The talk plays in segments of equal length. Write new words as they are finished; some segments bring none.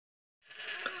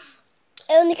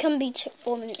only can be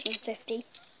 4 minutes and 50.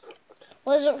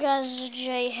 What's up, guys?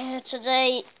 Jay here.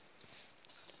 Today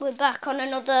we're back on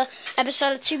another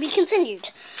episode of To Be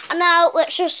Continued. And now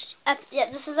let's just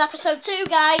this is episode 2,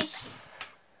 guys.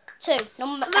 2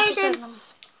 number. Episode number.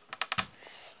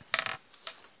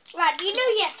 Right, do you know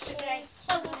yesterday?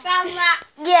 So we found that.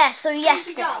 Yeah, so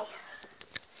yesterday.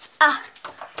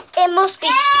 It must be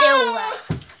still there.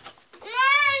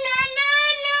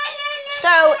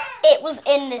 So it was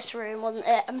in this room, wasn't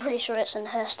it? I'm pretty sure it's in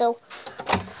here still.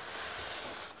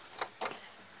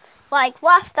 Like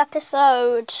last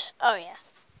episode. Oh yeah.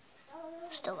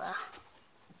 Still there.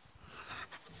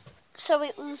 So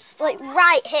it was like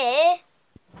right here.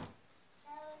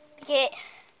 Hey,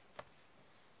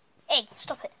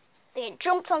 stop it. They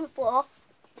jumped on the floor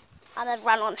and then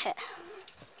ran on here.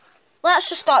 Let's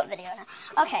just start the video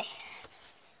now. Okay.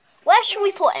 Where should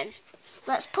we put him?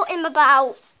 Let's put him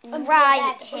about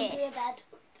right here.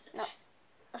 No.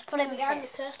 Let's put him behind the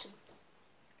curtain.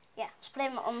 Yeah, let's put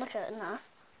him on the curtain now.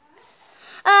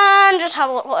 And just have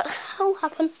a look what will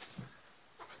happen.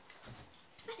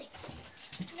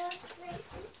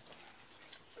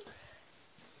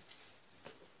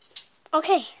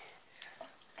 Okay.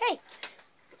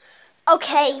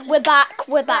 Okay, we're back.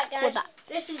 We're back. Right, we're back.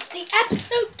 This is the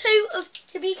episode 2 of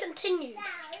To Be Continued.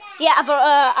 Yeah, but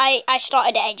I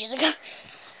started it ages ago.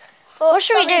 Well, what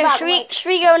should we do? Should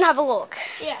we go and have a look?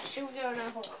 Yeah, should we go and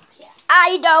have a look? Yeah.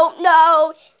 I don't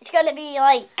know. It's gonna be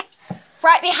like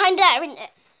right behind there, isn't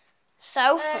it?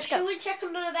 So let's go. Should we check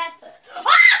under the bed first?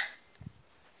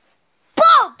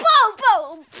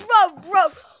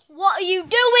 Bro, what are you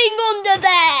doing under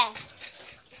there?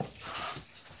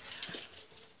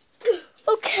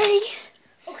 Okay.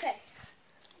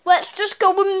 Let's just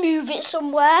go and move it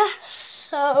somewhere.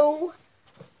 So,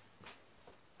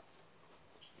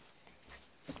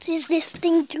 what is this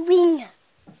thing doing?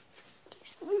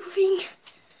 It's moving.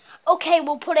 Okay,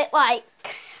 we'll put it like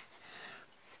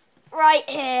right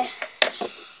here.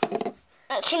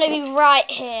 That's gonna be right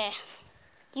here.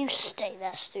 You stay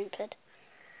there, stupid.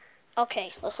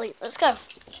 Okay, let's leave. Let's go.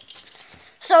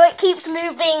 So it keeps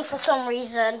moving for some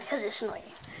reason because it's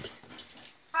annoying.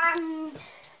 And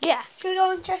yeah, should we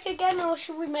go and check again, or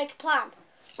should we make a plan?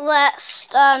 Let's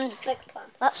Make a plan.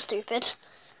 That's stupid.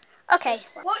 Okay.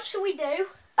 What should we do?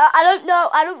 I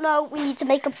don't know. We need to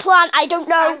make a plan. I don't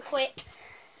know. And quick.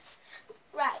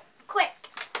 Right, quick.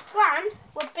 Plan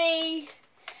would be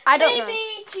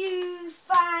maybe to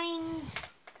find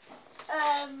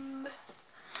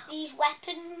these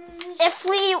weapons.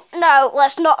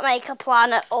 Let's not make a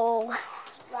plan at all.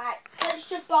 Right, let's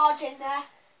just barge in there.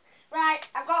 Right,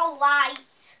 I've got a light.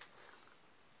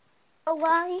 A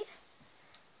light?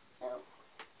 Oh,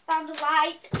 found a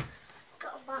light.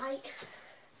 Got a light.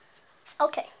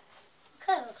 Okay.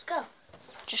 Okay, let's go.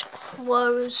 Just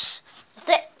close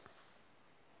it.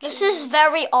 This is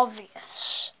very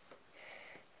obvious.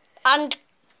 And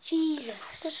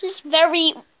Jesus. this is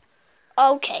very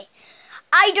okay.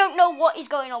 I don't know what is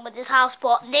going on with this house,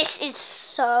 but this is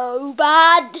so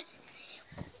bad.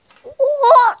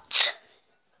 What?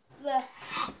 The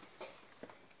heck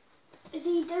is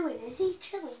he doing? Is he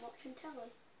chilling, watching telly?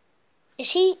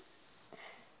 Is he?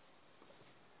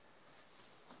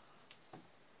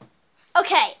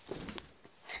 Okay.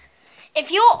 If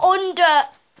you're under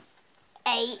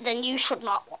 8, then you should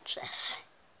not watch this.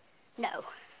 No.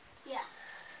 Yeah.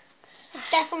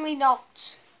 Definitely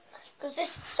not. Because this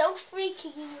is so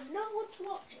freaky, you would not want to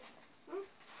watch it.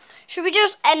 Should we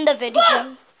just end the video?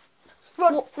 Run.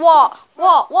 Run. What?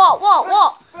 Run.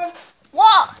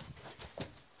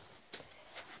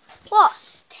 What?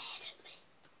 Stared at me.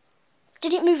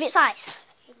 Did it move its eyes?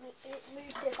 It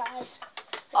moved his eyes.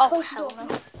 Oh, hell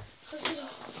no.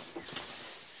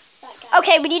 Right,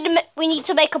 Okay, we need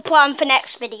to make a plan for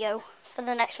next video. For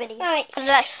the next video. Right. For the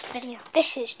next video.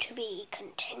 This is To Be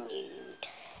Continued.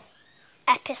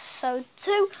 Episode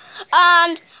 2.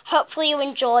 And hopefully you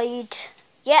enjoyed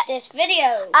This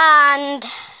video. And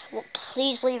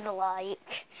please leave a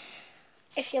like.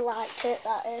 If you liked it,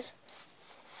 that is.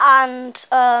 And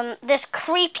this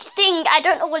creepy thing, I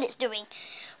don't know what it's doing,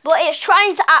 but it's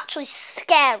trying to actually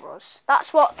scare us.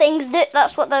 That's what things do.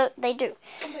 That's what they do.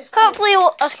 Hopefully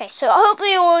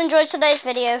you will enjoy today's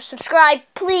video. Subscribe,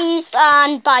 please,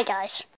 and bye, guys.